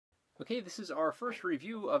Okay, this is our first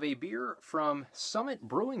review of a beer from Summit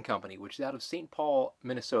Brewing Company, which is out of St. Paul,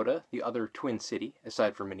 Minnesota, the other Twin City,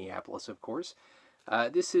 aside from Minneapolis, of course.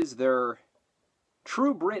 This is their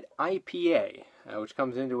True Brit IPA, which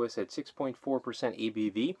comes into us at 6.4%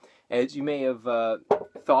 ABV. As you may have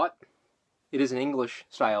thought, it is an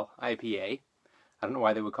English-style IPA. I don't know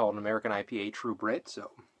why they would call it an American IPA True Brit, so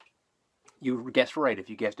you guessed right if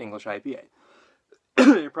you guessed English IPA.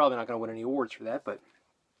 You're probably not going to win any awards for that, but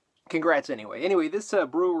congrats anyway. Anyway, this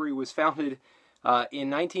brewery was founded in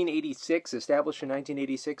 1986, established in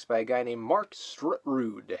 1986 by a guy named Mark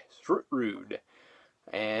Strutrud.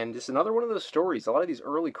 And just another one of those stories. A lot of these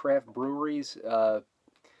early craft breweries, the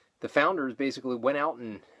founders basically went out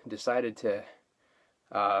and decided to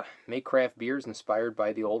make craft beers inspired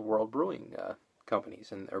by the old world brewing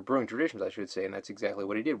companies, or brewing traditions, I should say, and that's exactly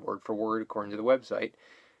what he did, word for word, according to the website.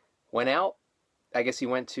 Went out, I guess he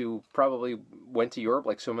probably went to Europe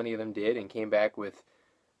like so many of them did, and came back with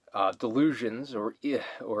delusions, or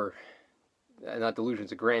not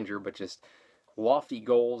delusions of grandeur, but just lofty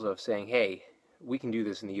goals of saying, hey, we can do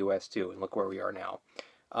this in the U.S. too, and look where we are now.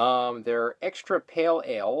 Their Extra Pale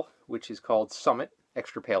Ale, which is called Summit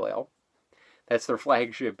Extra Pale Ale, that's their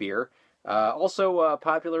flagship beer. Also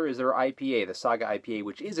popular is their IPA, the Saga IPA,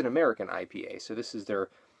 which is an American IPA. So this is their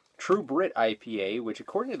True Brit IPA, which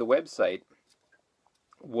according to the website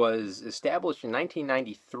was established in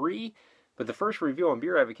 1993, but the first review on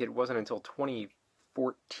Beer Advocate wasn't until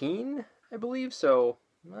 2014, I believe. So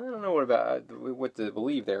I don't know what to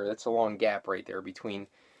believe there. That's a long gap right there between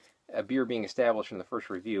a beer being established and the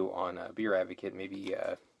first review on Beer Advocate. Maybe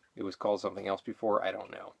it was called something else before. I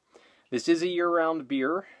don't know. This is a year-round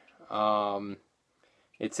beer.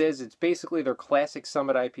 It says it's basically their classic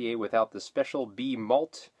Summit IPA without the special B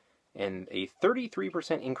malt and a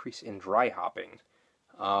 33% increase in dry hopping.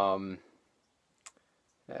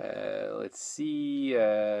 Let's see,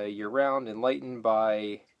 year-round, enlightened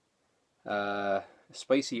by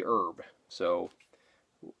spicy herb. So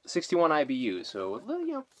 61 IBUs, so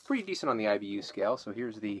pretty decent on the IBU scale. So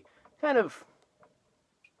here's the kind of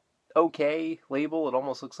okay label. It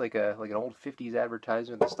almost looks like an old 50s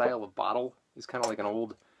advertisement. The style of bottle is kind of like an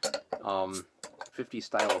old 50s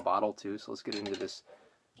style of bottle too. So let's get into this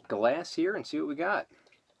glass here and see what we got.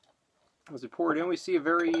 As it poured in, we see a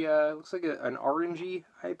very looks like an orangey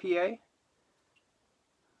IPA.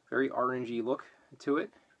 Very orangey look to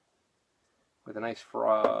it, with a nice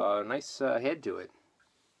head to it.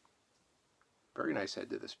 Very nice head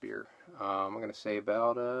to this beer. I'm going to say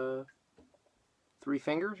about 3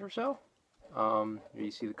 fingers or so. Here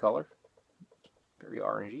you see the color. Very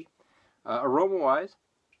orangey. Aroma-wise,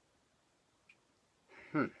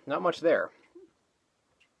 not much there.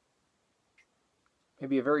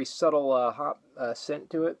 Maybe a very subtle hop scent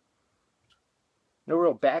to it. No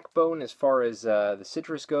real backbone as far as the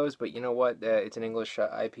citrus goes, but you know what? It's an English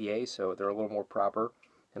IPA, so they're a little more proper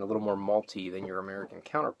and a little more malty than your American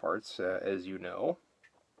counterparts, as you know.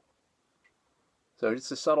 So it's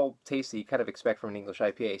a subtle taste that you kind of expect from an English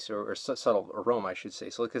IPA, or subtle aroma, I should say.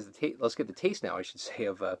 So let's get the taste now, I should say,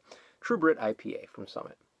 of True Brit IPA from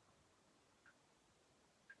Summit.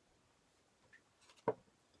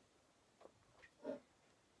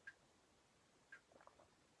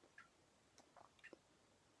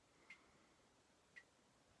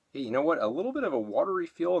 Hey, you know what? A little bit of a watery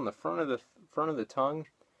feel in the front of the tongue,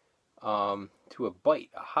 to a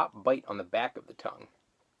hop bite on the back of the tongue.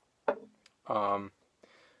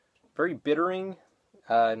 Very bittering,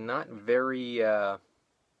 not very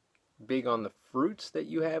big on the fruits that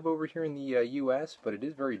you have over here in the U.S., but it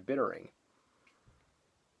is very bittering.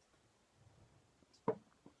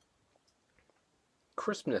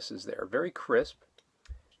 Crispness is there, very crisp,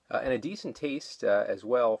 and a decent taste as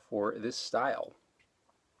well for this style.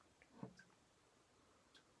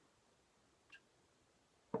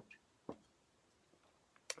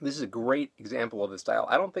 This is a great example of the style.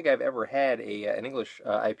 I don't think I've ever had an English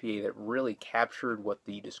IPA that really captured what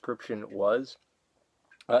the description was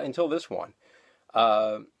until this one.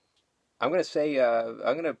 I'm going to say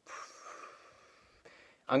I'm going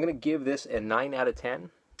to give this a 9 out of 10.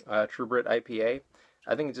 True Brit IPA.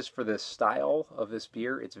 I think just for the style of this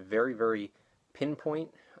beer, it's very, very pinpoint,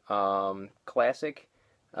 classic.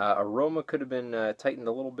 Aroma could have been tightened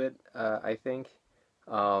a little bit, I think.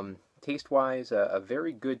 Taste-wise, a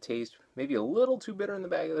very good taste. Maybe a little too bitter in the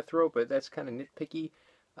back of the throat, but that's kind of nitpicky.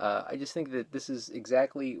 I just think that this is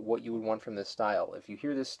exactly what you would want from this style. If you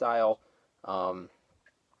hear this style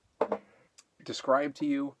described to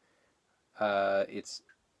you, it's,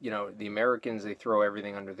 the Americans, they throw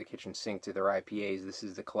everything under the kitchen sink to their IPAs. This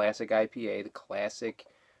is the classic IPA, the classic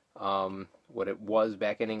what it was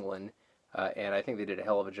back in England. And I think they did a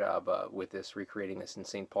hell of a job with this, recreating this in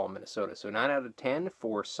St. Paul, Minnesota. So 9 out of 10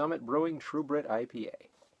 for Summit Brewing True Brit IPA.